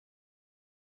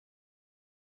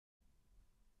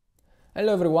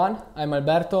Hello everyone, I'm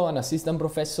Alberto, an assistant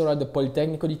professor at the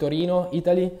Politecnico di Torino,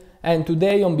 Italy, and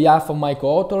today on behalf of my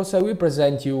co-authors I will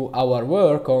present you our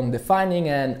work on defining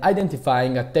and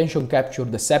identifying attention capture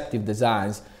deceptive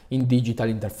designs in digital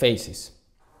interfaces.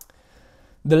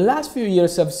 The last few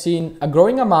years have seen a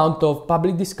growing amount of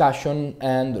public discussion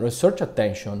and research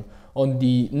attention on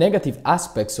the negative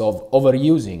aspects of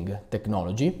overusing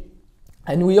technology.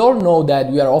 And we all know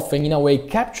that we are often in a way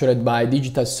captured by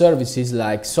digital services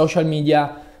like social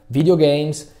media, video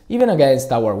games, even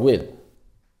against our will.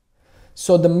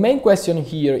 So the main question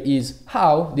here is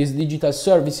how these digital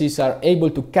services are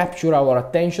able to capture our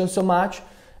attention so much,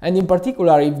 and in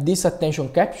particular if this attention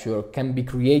capture can be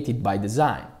created by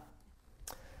design.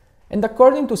 And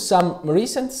according to some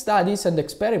recent studies and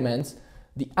experiments,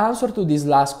 the answer to this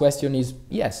last question is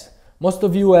yes. Most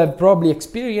of you have probably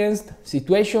experienced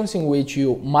situations in which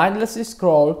you mindlessly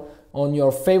scroll on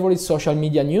your favorite social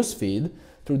media newsfeed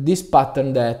through this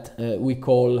pattern that we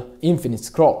call infinite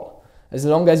scroll. As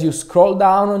long as you scroll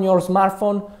down on your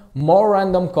smartphone, more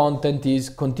random content is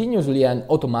continuously and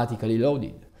automatically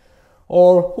loaded.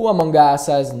 Or who among us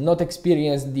has not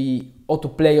experienced the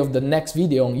autoplay of the next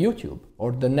video on YouTube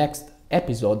or the next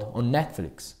episode on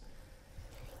Netflix?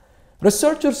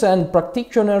 Researchers and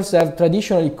practitioners have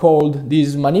traditionally called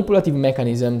these manipulative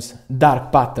mechanisms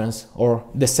dark patterns or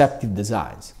deceptive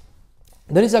designs.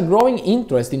 There is a growing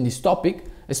interest in this topic,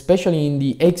 especially in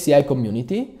the HCI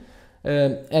community,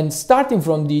 and starting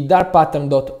from the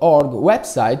darkpattern.org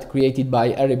website created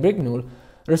by Harry Brignall,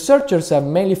 researchers have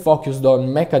mainly focused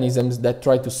on mechanisms that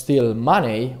try to steal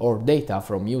money or data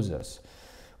from users.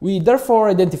 We therefore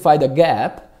identified a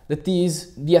gap, that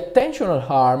is, the attentional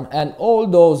harm, and all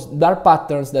those dark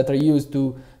patterns that are used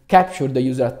to capture the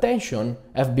user attention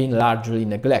have been largely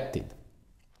neglected.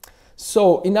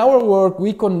 So in our work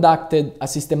we conducted a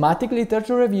systematic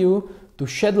literature review to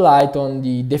shed light on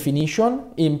the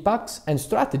definition, impacts and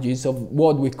strategies of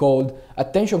what we called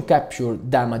attention capture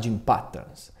damaging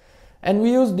patterns. And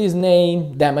we used this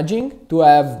name damaging to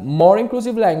have more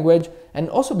inclusive language, and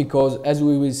also because, as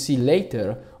we will see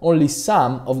later, only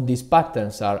some of these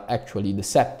patterns are actually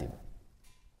deceptive.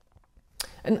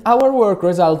 And our work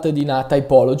resulted in a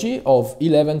typology of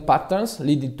 11 patterns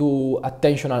leading to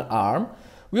attentional harm.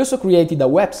 We also created a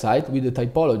website with the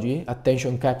typology,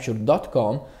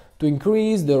 attentioncapture.com, to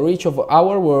increase the reach of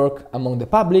our work among the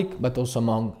public, but also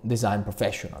among design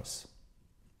professionals.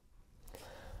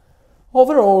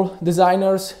 Overall,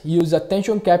 designers use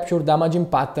attention capture damaging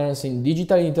patterns in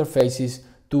digital interfaces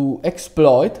to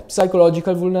exploit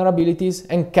psychological vulnerabilities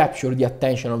and capture the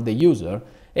attention of the user,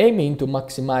 aiming to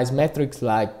maximize metrics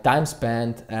like time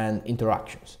spent and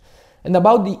interactions. And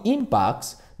about the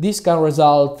impacts, this can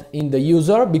result in the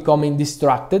user becoming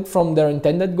distracted from their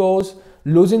intended goals,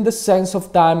 losing the sense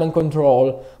of time and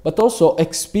control, but also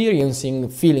experiencing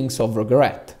feelings of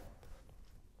regret.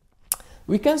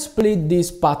 We can split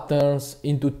these patterns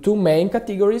into two main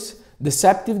categories: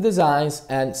 deceptive designs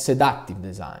and seductive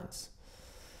designs.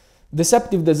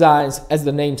 Deceptive designs, as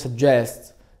the name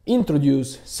suggests,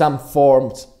 introduce some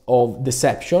forms of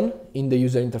deception in the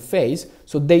user interface,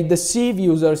 so they deceive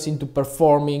users into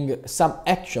performing some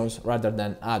actions rather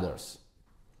than others.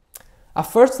 A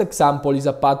first example is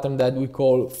a pattern that we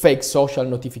call fake social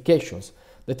notifications,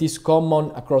 that is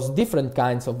common across different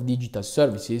kinds of digital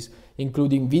services,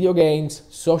 including video games,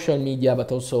 social media,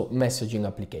 but also messaging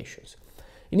applications.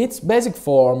 In its basic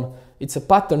form, it's a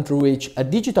pattern through which a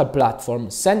digital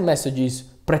platform sends messages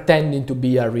pretending to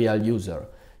be a real user.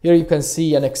 Here you can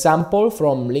see an example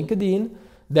from LinkedIn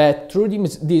that through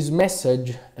this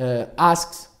message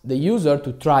asks the user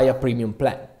to try a premium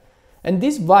plan. And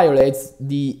this violates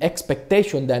the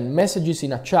expectation that messages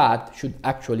in a chat should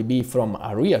actually be from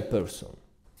a real person.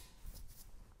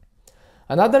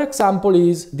 Another example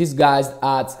is disguised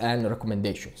ads and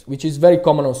recommendations, which is very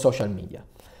common on social media.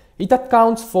 It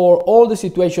accounts for all the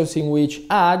situations in which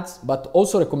ads, but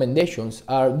also recommendations,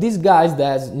 are disguised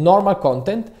as normal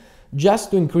content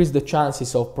just to increase the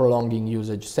chances of prolonging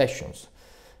usage sessions.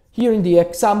 Here in the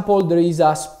example, there is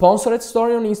a sponsored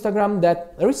story on Instagram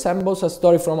that resembles a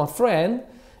story from a friend,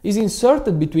 is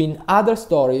inserted between other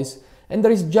stories, and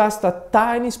there is just a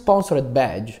tiny sponsored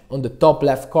badge on the top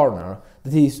left corner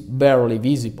that is barely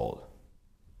visible.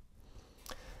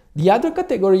 The other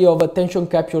category of attention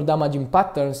capture damaging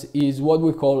patterns is what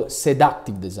we call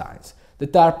seductive designs,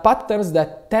 that are patterns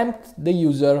that tempt the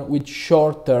user with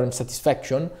short-term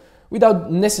satisfaction without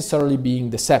necessarily being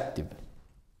deceptive.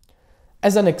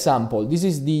 As an example, this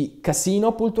is the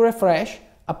casino pull to refresh,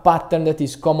 a pattern that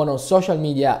is common on social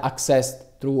media accessed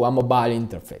through a mobile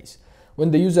interface.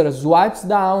 When the user swipes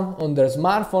down on their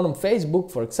smartphone on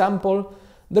Facebook, for example,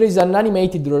 there is an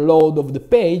animated reload of the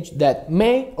page that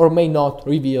may or may not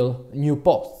reveal new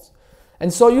posts.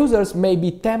 And so users may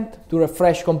be tempted to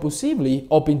refresh compulsively,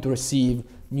 hoping to receive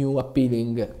new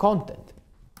appealing content.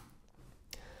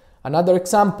 Another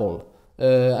example,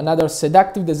 another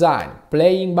seductive design,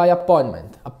 playing by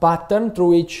appointment, a pattern through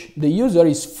which the user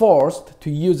is forced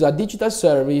to use a digital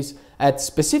service at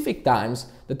specific times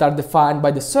that are defined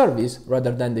by the service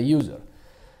rather than the user.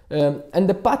 And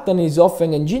the pattern is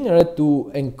often engineered to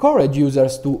encourage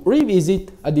users to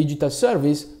revisit a digital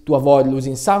service to avoid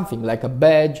losing something like a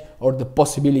badge or the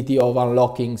possibility of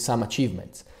unlocking some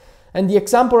achievements. And the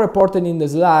example reported in the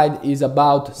slide is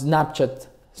about Snapchat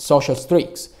social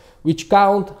streaks, which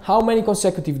count how many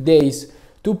consecutive days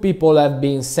two people have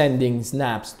been sending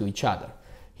snaps to each other.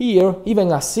 Here, even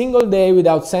a single day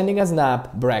without sending a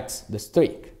snap breaks the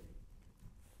streak.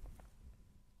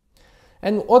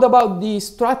 And what about the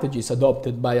strategies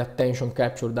adopted by attention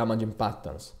capture damaging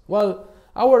patterns? Well,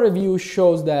 our review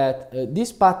shows that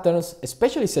these patterns,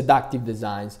 especially seductive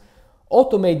designs,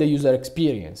 automate the user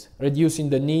experience, reducing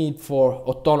the need for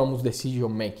autonomous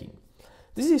decision making.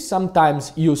 This is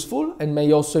sometimes useful and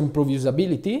may also improve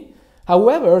usability.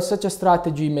 However, such a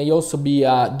strategy may also be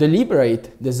a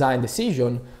deliberate design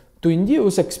decision to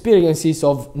induce experiences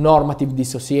of normative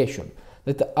dissociation,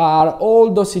 that are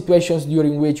all those situations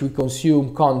during which we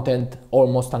consume content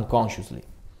almost unconsciously.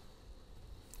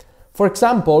 For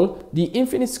example, the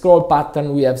infinite scroll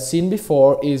pattern we have seen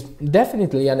before is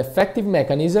definitely an effective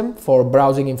mechanism for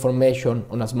browsing information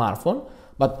on a smartphone,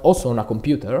 but also on a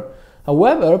computer.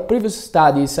 However, previous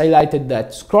studies highlighted that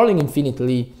scrolling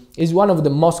infinitely is one of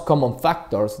the most common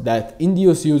factors that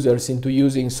induce users into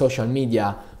using social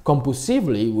media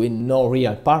compulsively with no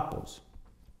real purpose.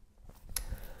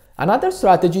 Another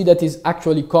strategy that is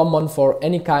actually common for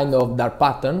any kind of dark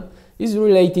pattern is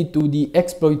related to the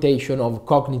exploitation of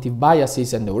cognitive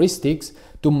biases and heuristics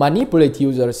to manipulate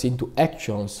users into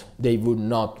actions they would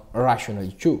not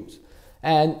rationally choose.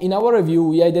 And in our review,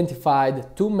 we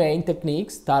identified two main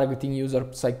techniques targeting user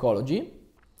psychology.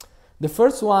 The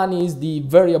first one is the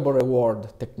variable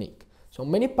reward technique. So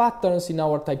many patterns in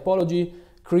our typology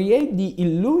create the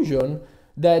illusion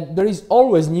that there is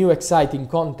always new exciting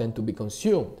content to be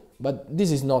consumed. But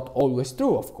this is not always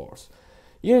true, of course.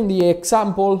 Here in the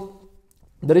example,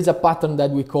 there is a pattern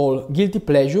that we call guilty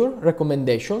pleasure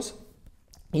recommendations.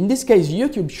 In this case,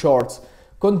 YouTube Shorts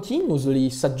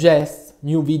continuously suggests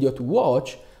new video to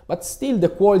watch, but still the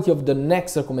quality of the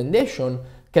next recommendation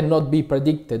cannot be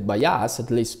predicted by us, at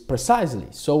least precisely.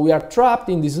 So we are trapped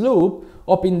in this loop,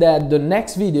 hoping that the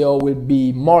next video will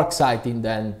be more exciting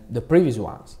than the previous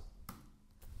ones.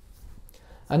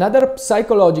 Another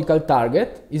psychological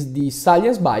target is the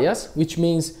salience bias, which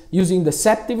means using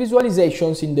deceptive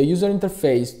visualizations in the user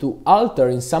interface to alter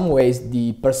in some ways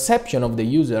the perception of the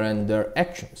user and their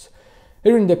actions.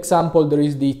 Here in the example, there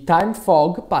is the time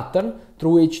fog pattern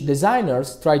through which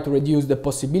designers try to reduce the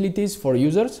possibilities for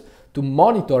users to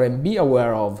monitor and be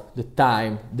aware of the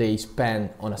time they spend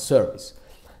on a service.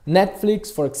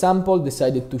 Netflix, for example,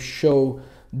 decided to show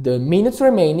the minutes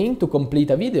remaining to complete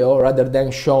a video rather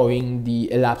than showing the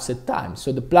elapsed time.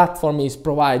 So the platform is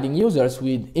providing users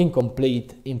with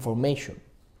incomplete information.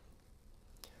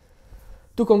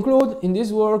 To conclude, in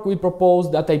this work we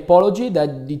proposed a typology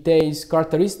that details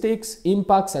characteristics,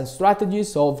 impacts and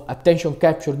strategies of attention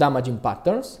capture damaging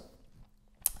patterns.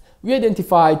 We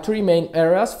identified three main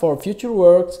areas for future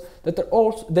works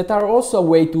that are also a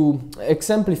way to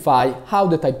exemplify how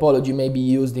the typology may be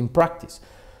used in practice.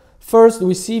 First,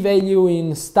 we see value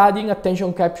in studying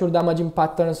attention capture damaging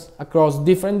patterns across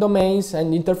different domains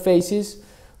and interfaces,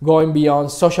 going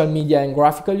beyond social media and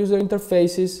graphical user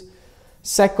interfaces.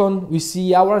 Second, we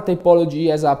see our typology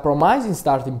as a promising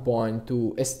starting point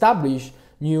to establish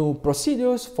new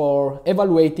procedures for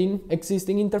evaluating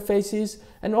existing interfaces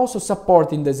and also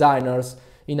supporting designers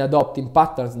in adopting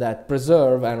patterns that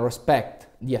preserve and respect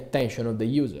the attention of the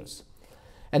users.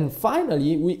 And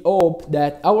finally, we hope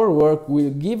that our work will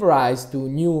give rise to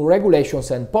new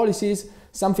regulations and policies,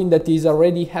 something that is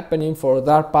already happening for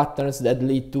dark patterns that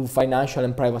lead to financial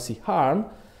and privacy harm.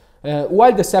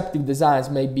 While deceptive designs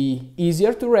may be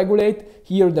easier to regulate,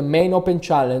 here the main open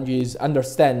challenge is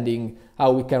understanding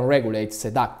how we can regulate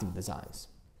seductive designs.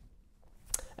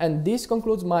 And this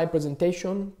concludes my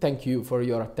presentation. Thank you for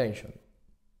your attention.